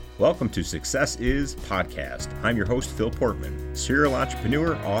Welcome to Success Is Podcast. I'm your host, Phil Portman, serial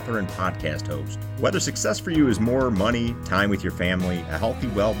entrepreneur, author, and podcast host. Whether success for you is more money, time with your family, a healthy,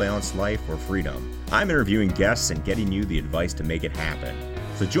 well-balanced life, or freedom, I'm interviewing guests and getting you the advice to make it happen.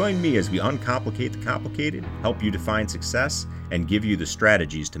 So join me as we uncomplicate the complicated, help you define success, and give you the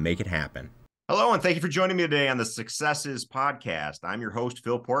strategies to make it happen. Hello, and thank you for joining me today on the Success Is Podcast. I'm your host,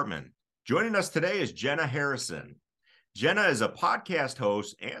 Phil Portman. Joining us today is Jenna Harrison. Jenna is a podcast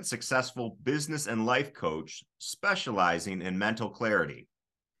host and successful business and life coach specializing in mental clarity.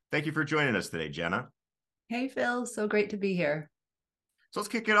 Thank you for joining us today, Jenna. Hey, Phil. So great to be here. So let's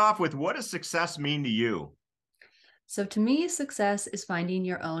kick it off with, what does success mean to you? So to me, success is finding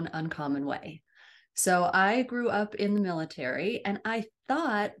your own uncommon way. So I grew up in the military, and I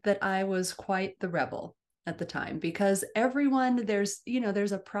thought that I was quite the rebel at the time, because everyone, there's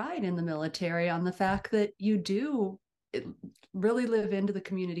a pride in the military on the fact that you do really live into the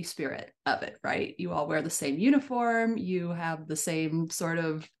community spirit of it, right? You all wear the same uniform, you have the same sort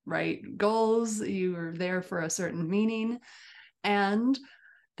of goals, you are there for a certain meaning, and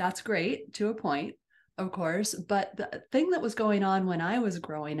that's great to a point, of course. But the thing that was going on when I was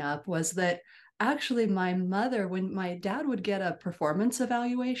growing up was that actually my mother, when my dad would get a performance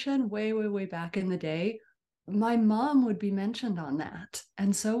evaluation way back in the day, my mom would be mentioned on that,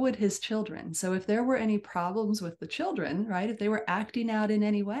 and so would his children. So if there were any problems with the children, right, if they were acting out in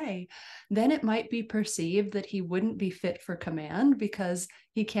any way, then it might be perceived that he wouldn't be fit for command because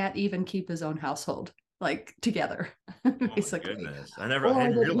he can't even keep his own household together. Basically. Oh my goodness. I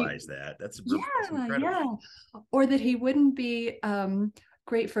didn't realize that. That's incredible. Yeah. Or that he wouldn't be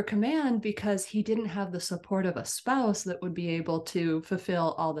great for command because he didn't have the support of a spouse that would be able to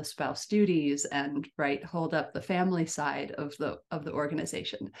fulfill all the spouse duties and hold up the family side of the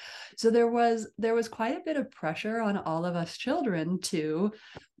organization. So there was quite a bit of pressure on all of us children to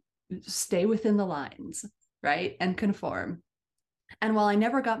stay within the lines, right, and conform. And while I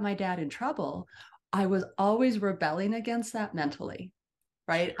never got my dad in trouble, I was always rebelling against that mentally,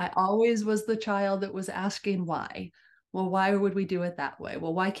 right? I always was the child that was asking why. Well, why would we do it that way?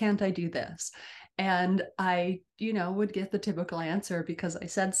 Well, why can't I do this? And I, would get the typical answer, because I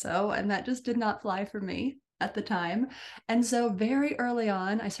said so. And that just did not fly for me at the time. And so very early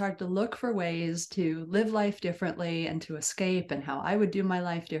on, I started to look for ways to live life differently and to escape, and how I would do my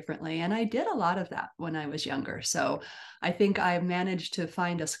life differently. And I did a lot of that when I was younger. So I think I managed to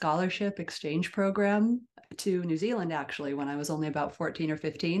find a scholarship exchange program to New Zealand, actually, when I was only about 14 or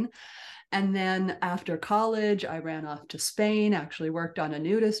 15. And then after college, I ran off to Spain, actually worked on a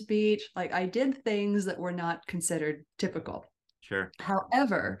nudist beach. I did things that were not considered typical. Sure.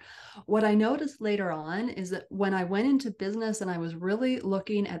 However, what I noticed later on is that when I went into business and I was really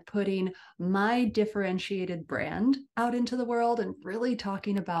looking at putting my differentiated brand out into the world and really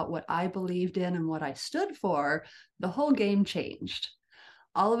talking about what I believed in and what I stood for, the whole game changed.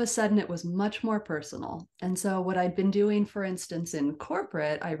 All of a sudden, it was much more personal. And so what I'd been doing, for instance, in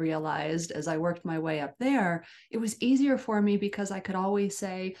corporate, I realized as I worked my way up there, it was easier for me because I could always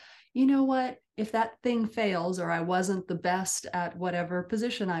say, you know what, if that thing fails or I wasn't the best at whatever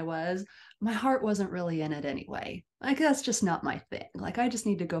position I was, my heart wasn't really in it anyway. That's just not my thing. I just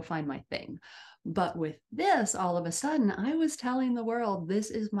need to go find my thing. But with this, all of a sudden, I was telling the world, this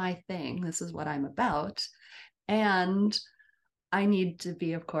is my thing. This is what I'm about. And I need to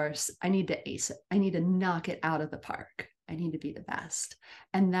be, of course, I need to ace it. I need to knock it out of the park. I need to be the best.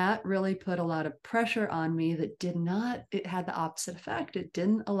 And that really put a lot of pressure on me that it had the opposite effect. It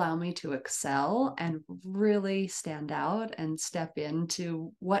didn't allow me to excel and really stand out and step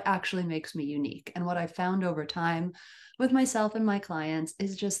into what actually makes me unique. And what I found over time with myself and my clients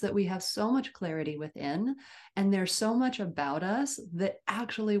is just that we have so much clarity within, and there's so much about us that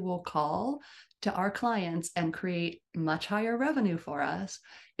actually will call to our clients and create much higher revenue for us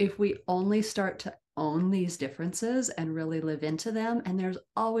if we only start to own these differences and really live into them. And there's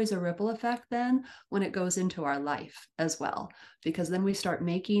always a ripple effect then when it goes into our life as well, because then we start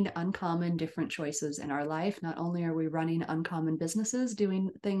making uncommon different choices in our life. Not only are we running uncommon businesses, doing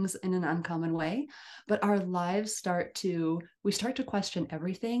things in an uncommon way, but our lives we start to question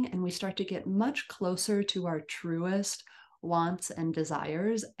everything, and we start to get much closer to our truest wants and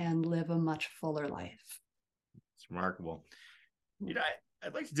desires and live a much fuller life. It's remarkable.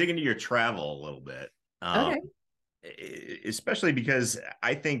 I'd like to dig into your travel a little bit. Okay. Especially because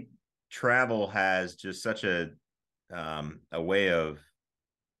I think travel has just such a way of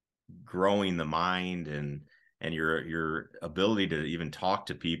growing the mind and your ability to even talk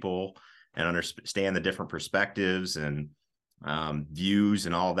to people and understand the different perspectives and views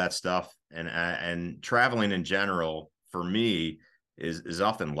and all of that stuff. And traveling in general, for me, is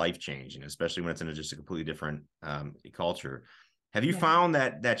often life changing, especially when it's in just a completely different culture. Have you Yeah. found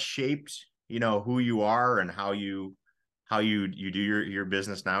that shaped, who you are and how you do your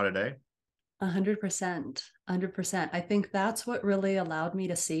business now today? 100%. 100%. I think that's what really allowed me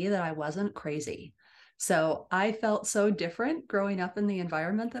to see that I wasn't crazy. So I felt so different growing up in the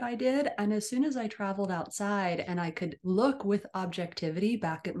environment that I did. And as soon as I traveled outside and I could look with objectivity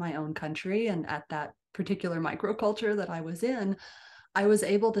back at my own country and at that particular microculture that I was in, I was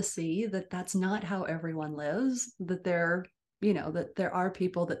able to see that that's not how everyone lives, that that there are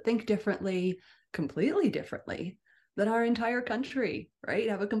people that think differently, completely differently, that our entire country, right,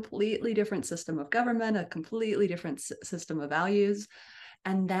 have a completely different system of government, a completely different system of values.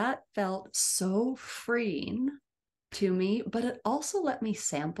 And that felt so freeing to me, but it also let me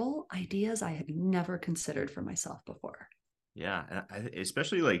sample ideas I had never considered for myself before. Yeah. And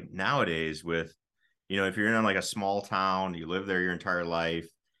especially like nowadays with, if you're in like a small town, you live there your entire life,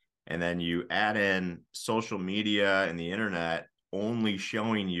 and then you add in social media and the internet only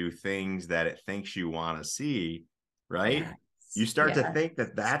showing you things that it thinks you want to see, right? Yes. You start to Yeah. think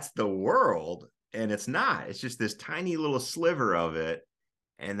that that's the world, and it's not. It's just this tiny little sliver of it.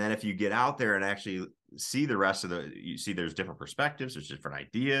 And then if you get out there and actually see the rest of you see there's different perspectives, there's different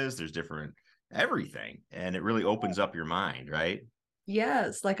ideas, there's different everything. And it really opens up your mind, right?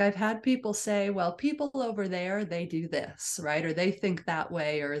 Yes, like I've had people say, well, people over there, they do this, right? Or they think that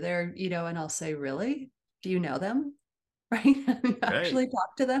way, or they're, and I'll say, really? Do you know them? Right? Right. Actually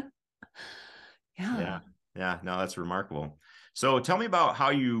talk to them? Yeah. Yeah. Yeah. No, that's remarkable. So tell me about how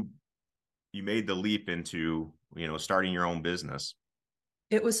you made the leap into, starting your own business.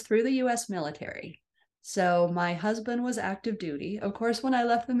 It was through the US military. So my husband was active duty. Of course, when I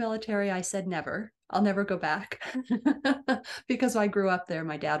left the military, I said never. I'll never go back because I grew up there.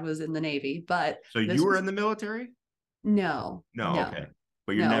 My dad was in the Navy, but So you this were was in the military? no, No, no, okay.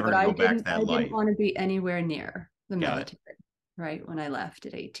 But you're no. never But going to I go back to didn't that I didn't life. want to be anywhere near the Got it. military, right? When I left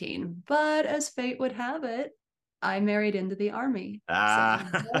at 18. But as fate would have it, I married into the army. So Ah,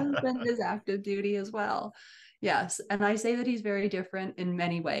 my husband is active duty as well. Yes. And I say that he's very different in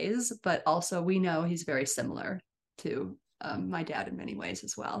many ways, but also we know he's very similar to my dad in many ways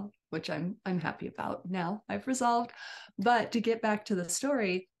as well, which I'm happy about now. I've resolved. But to get back to the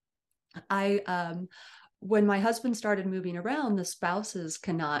story, I when my husband started moving around, the spouses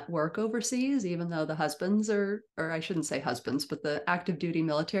cannot work overseas, even though the husbands or I shouldn't say husbands, but the active duty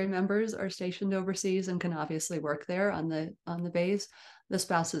military members are stationed overseas and can obviously work there on the base. The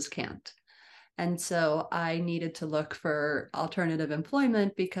spouses can't. And so I needed to look for alternative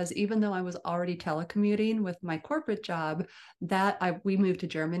employment because even though I was already telecommuting with my corporate job, we moved to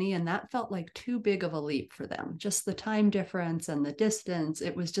Germany and that felt like too big of a leap for them. Just the time difference and the distance,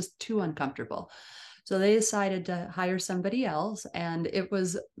 it was just too uncomfortable. So they decided to hire somebody else and it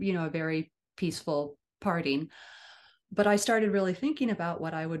was, a very peaceful parting. But I started really thinking about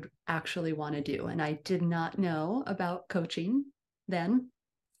what I would actually want to do. And I did not know about coaching then.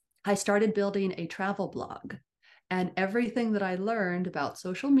 I started building a travel blog. And everything that I learned about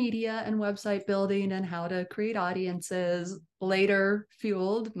social media and website building and how to create audiences later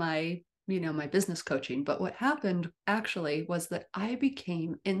fueled my business coaching. But what happened actually was that I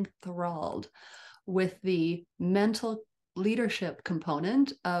became enthralled with the mental leadership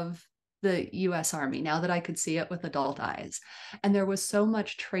component of the US Army now that I could see it with adult eyes. And there was so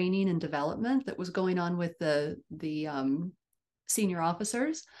much training and development that was going on with the senior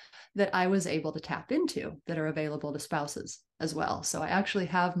officers that I was able to tap into that are available to spouses as well. So I actually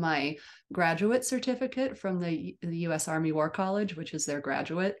have my graduate certificate from the US Army War College, which is their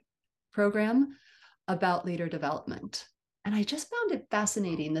graduate program about leader development. And I just found it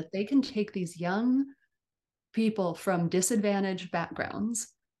fascinating that they can take these young people from disadvantaged backgrounds,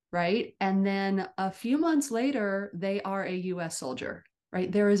 right? And then a few months later, they are a US soldier,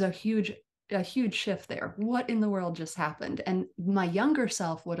 right? There is a huge shift there. What in the world just happened? And my younger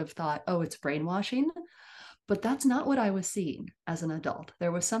self would have thought, oh, it's brainwashing. But that's not what I was seeing as an adult.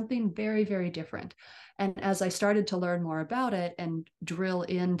 There was something very, very different. And as I started to learn more about it and drill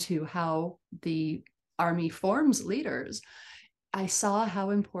into how the Army forms leaders, I saw how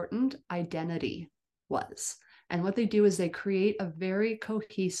important identity was. And what they do is they create a very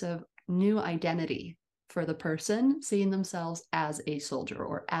cohesive new identity for the person seeing themselves as a soldier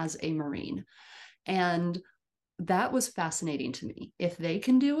or as a Marine. And that was fascinating to me. If they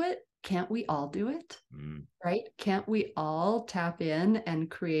can do it, can't we all do it? Mm. Right? Can't we all tap in and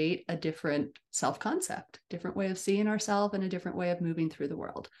create a different self-concept, different way of seeing ourselves and a different way of moving through the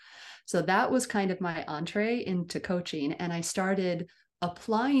world? So that was kind of my entree into coaching. And I started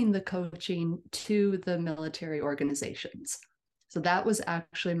applying the coaching to the military organizations. So that was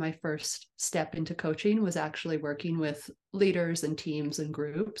actually my first step into coaching, was actually working with leaders and teams and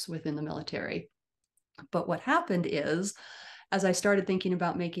groups within the military. But what happened is, as I started thinking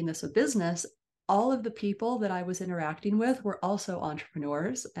about making this a business, all of the people that I was interacting with were also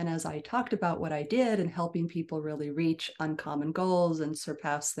entrepreneurs. And as I talked about what I did and helping people really reach uncommon goals and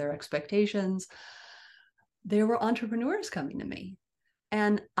surpass their expectations, there were entrepreneurs coming to me.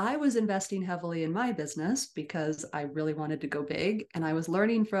 And I was investing heavily in my business because I really wanted to go big, and I was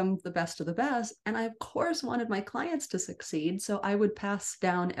learning from the best of the best. And I, of course, wanted my clients to succeed. So I would pass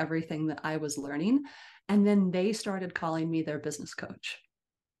down everything that I was learning. And then they started calling me their business coach,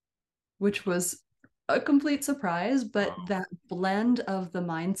 which was a complete surprise. But that blend of the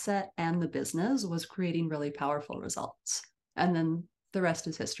mindset and the business was creating really powerful results. And then the rest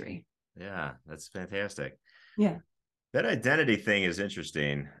is history. Yeah, that's fantastic. Yeah. That identity thing is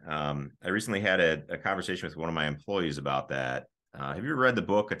interesting. I recently had a conversation with one of my employees about that. Have you ever read the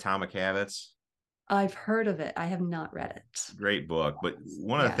book Atomic Habits? I've heard of it. I have not read it. Great book. But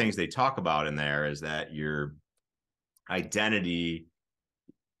one of the things they talk about in there is that your identity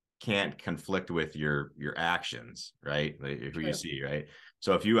can't conflict with your actions, right? Like who you see, right?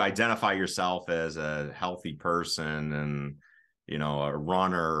 So if you identify yourself as a healthy person and a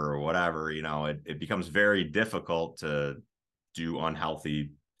runner or whatever, it becomes very difficult to do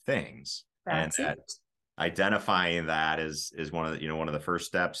unhealthy things. That's and that identifying that is one of the first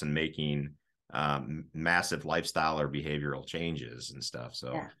steps in making massive lifestyle or behavioral changes and stuff.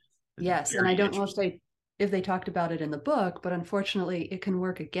 So yes, and I don't know if they talked about it in the book, but unfortunately it can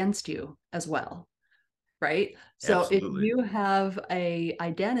work against you as well. Right. So Absolutely. if you have a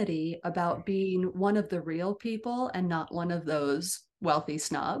identity about being one of the real people and not one of those wealthy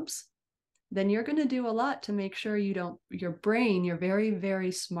snobs, then you're going to do a lot to make sure your brain, your very,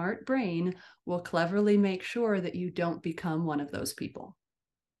 very smart brain, will cleverly make sure that you don't become one of those people.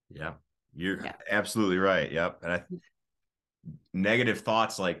 Yeah, you're absolutely right. Yep. And negative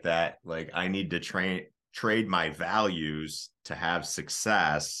thoughts like that, like I need to trade my values to have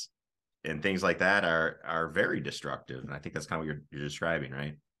success, and things like that are very destructive. And I think that's kind of what you're describing,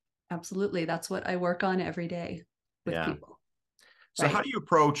 right? Absolutely. That's what I work on every day with people. So how do you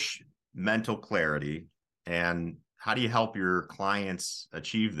approach mental clarity, and how do you help your clients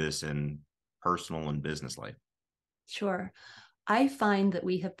achieve this in personal and business life? Sure. I find that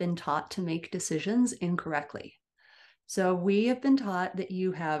we have been taught to make decisions incorrectly. So we have been taught that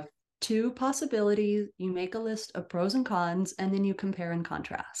you have two possibilities, you make a list of pros and cons, and then you compare and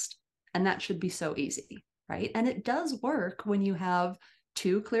contrast. And that should be so easy, right? And it does work when you have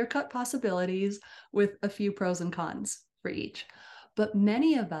two clear-cut possibilities with a few pros and cons for each. But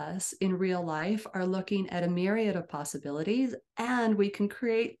many of us in real life are looking at a myriad of possibilities, and we can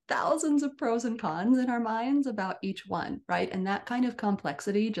create thousands of pros and cons in our minds about each one, right? And that kind of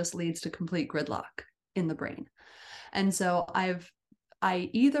complexity just leads to complete gridlock in the brain. And so I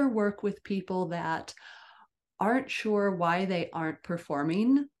either work with people that aren't sure why they aren't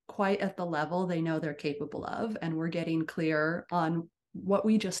performing quite at the level they know they're capable of, and we're getting clear on what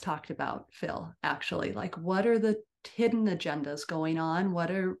we just talked about, Phil, actually. Like, what are the hidden agendas going on?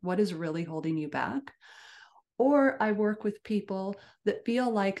 What is really holding you back? Or I work with people that feel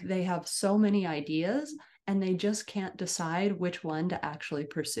like they have so many ideas and they just can't decide which one to actually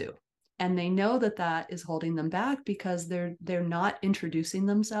pursue. And they know that that is holding them back because they're not introducing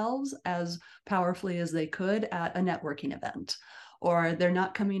themselves as powerfully as they could at a networking event, or they're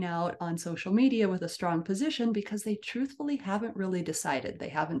not coming out on social media with a strong position because they truthfully haven't really decided. They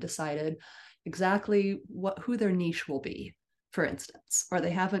haven't decided exactly who their niche will be, for instance, or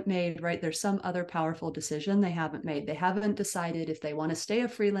they haven't made, right, there's some other powerful decision they haven't made. They haven't decided if they want to stay a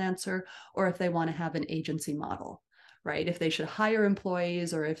freelancer or if they want to have an agency model, right? If they should hire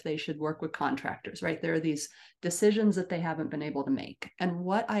employees or if they should work with contractors, right? There are these decisions that they haven't been able to make. And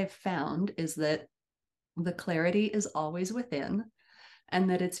what I've found is that the clarity is always within, and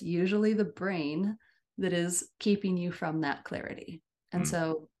that it's usually the brain that is keeping you from that clarity. And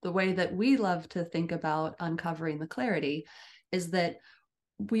so the way that we love to think about uncovering the clarity is that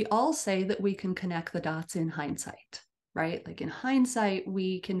we all say that we can connect the dots in hindsight, right? Like in hindsight,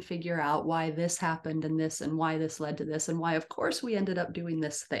 we can figure out why this happened and why this led to this and why, of course, we ended up doing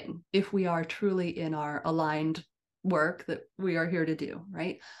this thing if we are truly in our aligned work that we are here to do,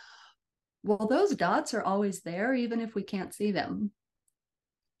 right? Well, those dots are always there, even if we can't see them.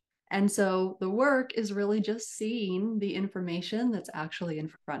 And so the work is really just seeing the information that's actually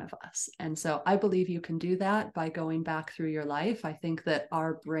in front of us. And so I believe you can do that by going back through your life. I think that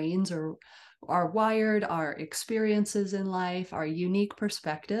our brains are wired, our experiences in life, our unique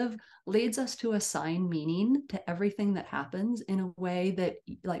perspective leads us to assign meaning to everything that happens in a way that,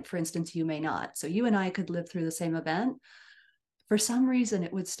 like, for instance, you may not. So you and I could live through the same event. For some reason,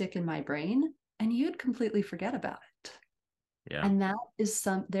 it would stick in my brain and you'd completely forget about it. Yeah. And that is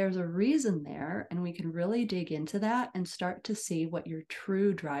there's a reason there, and we can really dig into that and start to see what your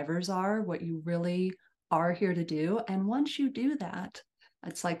true drivers are, what you really are here to do. And once you do that,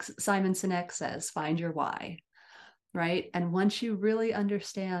 it's like Simon Sinek says, find your why, right? And once you really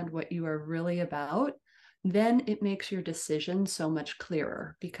understand what you are really about, then it makes your decision so much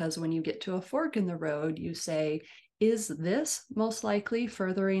clearer, because when you get to a fork in the road, you say, is this most likely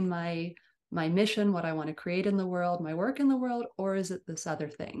furthering my mission, what I want to create in the world, my work in the world, or is it this other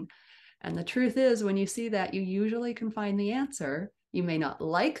thing? And the truth is, when you see that, you usually can find the answer. You may not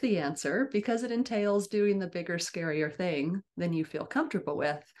like the answer because it entails doing the bigger, scarier thing than you feel comfortable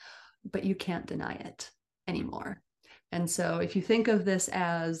with, but you can't deny it anymore. And so if you think of this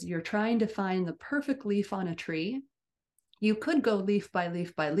as you're trying to find the perfect leaf on a tree, you could go leaf by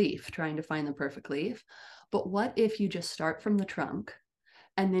leaf by leaf trying to find the perfect leaf. But what if you just start from the trunk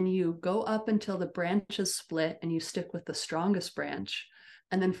and then you go up until the branches split and you stick with the strongest branch?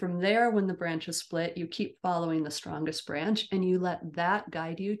 And then from there, when the branches split, you keep following the strongest branch and you let that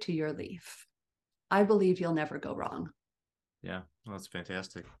guide you to your leaf. I believe you'll never go wrong. Yeah, well, that's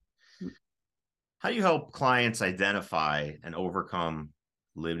fantastic. How do you help clients identify and overcome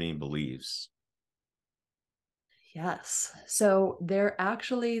limiting beliefs? Yes. So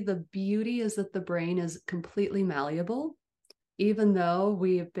the beauty is that the brain is completely malleable, even though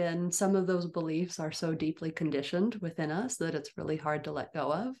some of those beliefs are so deeply conditioned within us that it's really hard to let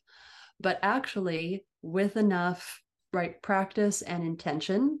go of. But actually, with enough right practice and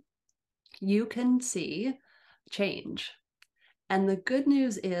intention, you can see change. And the good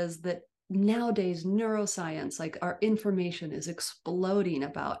news is that nowadays, neuroscience, like our information is exploding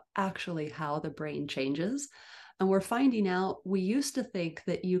about actually how the brain changes. And we're finding out, we used to think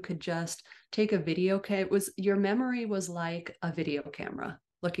that you could just take a video, your memory was like a video camera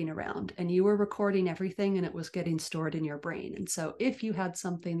looking around, and you were recording everything and it was getting stored in your brain. And so if you had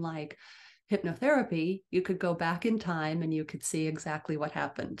something like hypnotherapy, you could go back in time and you could see exactly what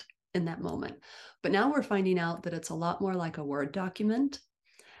happened in that moment. But now we're finding out that it's a lot more like a Word document.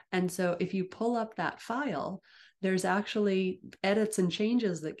 And so if you pull up that file, there's actually edits and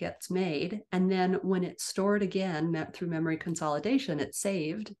changes that gets made. And then when it's stored again through memory consolidation, it's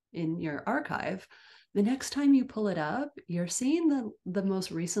saved in your archive. The next time you pull it up, you're seeing the most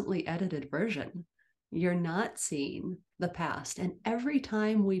recently edited version. You're not seeing the past. And every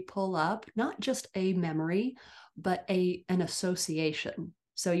time we pull up, not just a memory, but an association.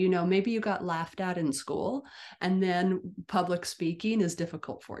 So, maybe you got laughed at in school and then public speaking is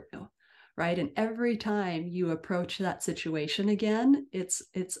difficult for you, right? And every time you approach that situation again, it's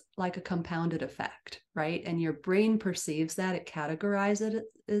like a compounded effect, right? And your brain perceives that, it categorizes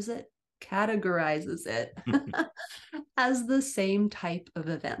it as the same type of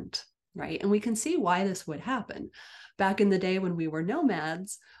event, right? And we can see why this would happen. Back in the day when we were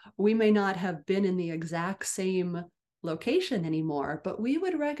nomads, we may not have been in the exact same location anymore, but we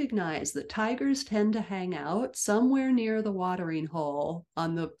would recognize that tigers tend to hang out somewhere near the watering hole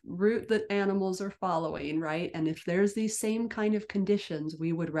on the route that animals are following, right? And if there's these same kind of conditions,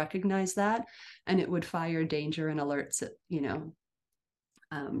 we would recognize that and it would fire danger and alerts,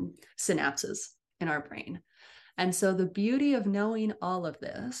 synapses in our brain. And so the beauty of knowing all of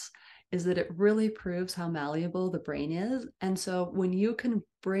this is that it really proves how malleable the brain is. And so when you can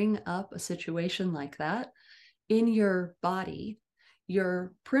bring up a situation like that in your body,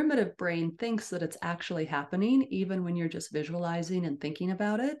 your primitive brain thinks that it's actually happening, even when you're just visualizing and thinking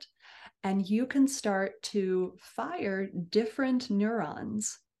about it. And you can start to fire different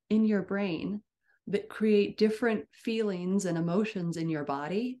neurons in your brain that create different feelings and emotions in your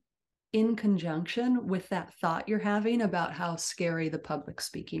body in conjunction with that thought you're having about how scary the public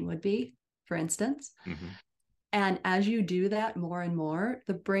speaking would be, for instance. Mm-hmm. And as you do that more and more,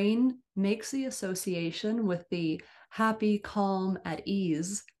 the brain makes the association with the happy, calm, at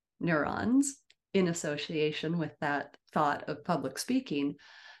ease neurons in association with that thought of public speaking,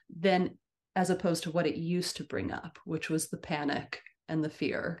 then as opposed to what it used to bring up, which was the panic and the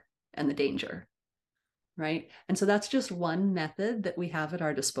fear and the danger, right? And so that's just one method that we have at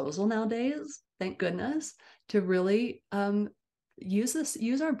our disposal nowadays, thank goodness, to really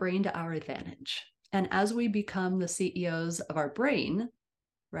use our brain to our advantage. And as we become the CEOs of our brain,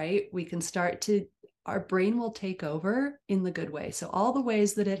 right? We can start to, our brain will take over in the good way. So all the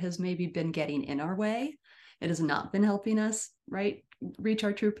ways that it has maybe been getting in our way, it has not been helping us, right, reach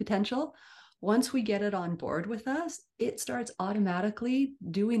our true potential. Once we get it on board with us, it starts automatically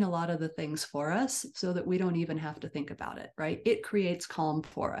doing a lot of the things for us so that we don't even have to think about it, right? It creates calm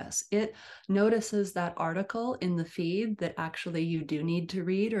for us. It notices that article in the feed that actually you do need to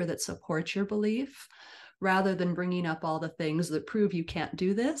read or that supports your belief. Rather than bringing up all the things that prove you can't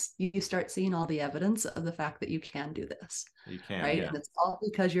do this, you start seeing all the evidence of the fact that you can do this. You can, right? yeah. And it's all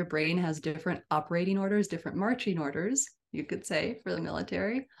because your brain has different operating orders, different marching orders, you could say, for the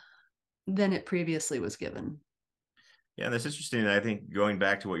military than it previously was given. Yeah, that's interesting. I think going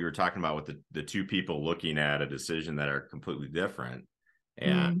back to what you were talking about with the two people looking at a decision that are completely different,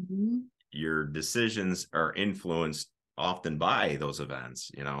 and your decisions are influenced often by those events,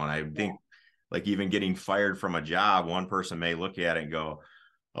 and I think like even getting fired from a job, one person may look at it and go,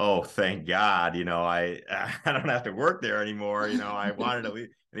 oh, thank God, I don't have to work there anymore. I wanted to leave.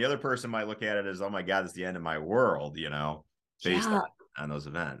 And the other person might look at it as, oh my God, it's the end of my world, based on those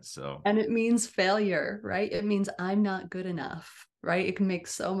events. So, and it means failure, right? It means I'm not good enough, right? It can make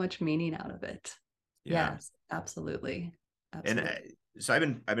so much meaning out of it. yeah. Yes, absolutely. And so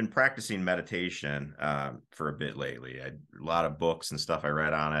I've been practicing meditation for a bit lately. A lot of books and stuff I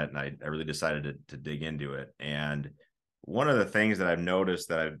read on it, and I really decided to dig into it. And one of the things that I've noticed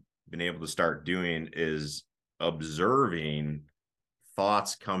that I've been able to start doing is observing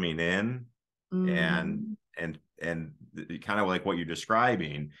thoughts coming in and kind of like what you're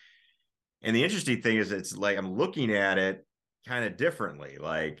describing. And the interesting thing is it's like I'm looking at it kind of differently.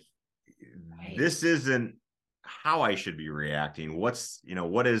 Like this isn't how I should be reacting. What is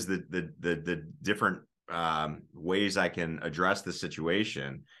the different ways I can address the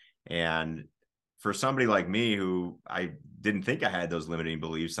situation. And for somebody like me who I didn't think I had those limiting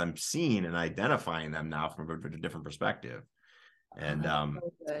beliefs, I'm seeing and identifying them now from a different perspective. And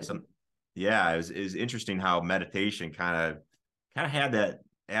it was interesting how meditation kind of had that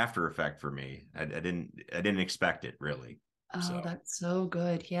after effect for me. I didn't expect it really. Oh, that's so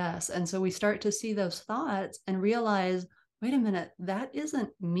good. Yes. And so we start to see those thoughts and realize, wait a minute, that isn't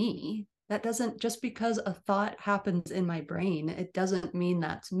me. That doesn't, just because a thought happens in my brain, it doesn't mean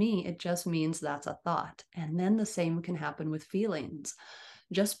that's me. It just means that's a thought. And then the same can happen with feelings.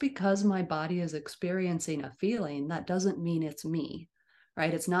 Just because my body is experiencing a feeling, that doesn't mean it's me,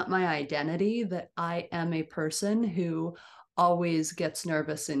 right? It's not my identity that I am a person who always gets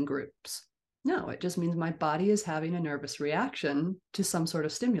nervous in groups. No, it just means my body is having a nervous reaction to some sort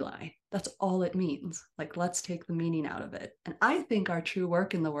of stimuli. That's all it means. Like, let's take the meaning out of it. And I think our true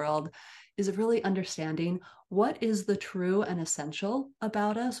work in the world is really understanding what is the true and essential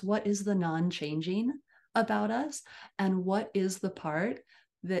about us, what is the non-changing about us, and what is the part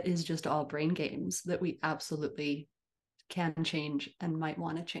that is just all brain games that we absolutely can change and might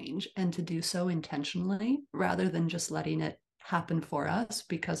want to change, and to do so intentionally rather than just letting it happen for us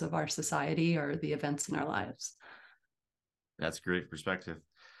because of our society or the events in our lives. That's great perspective.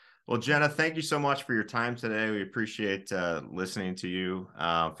 Well, Jenna, thank you so much for your time today. We appreciate listening to you.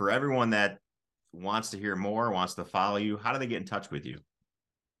 For everyone that wants to hear more, wants to follow you, how do they get in touch with you?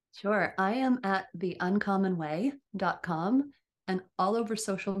 Sure. I am at theuncommonway.com, and all over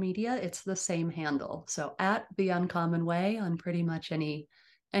social media, it's the same handle. So at The Uncommon Way on pretty much any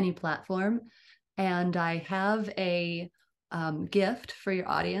platform. And I have a gift for your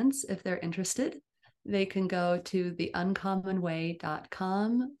audience if they're interested. They can go to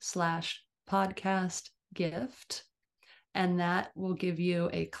theuncommonway.com/podcast gift, and that will give you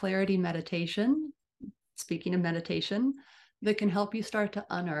a clarity meditation. Speaking of meditation, that can help you start to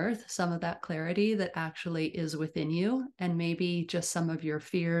unearth some of that clarity that actually is within you, and maybe just some of your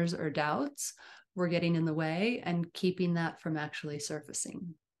fears or doubts were getting in the way and keeping that from actually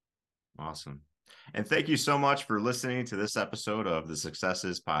surfacing. Awesome. And thank you so much for listening to this episode of the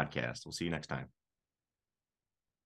Successes Podcast. We'll see you next time.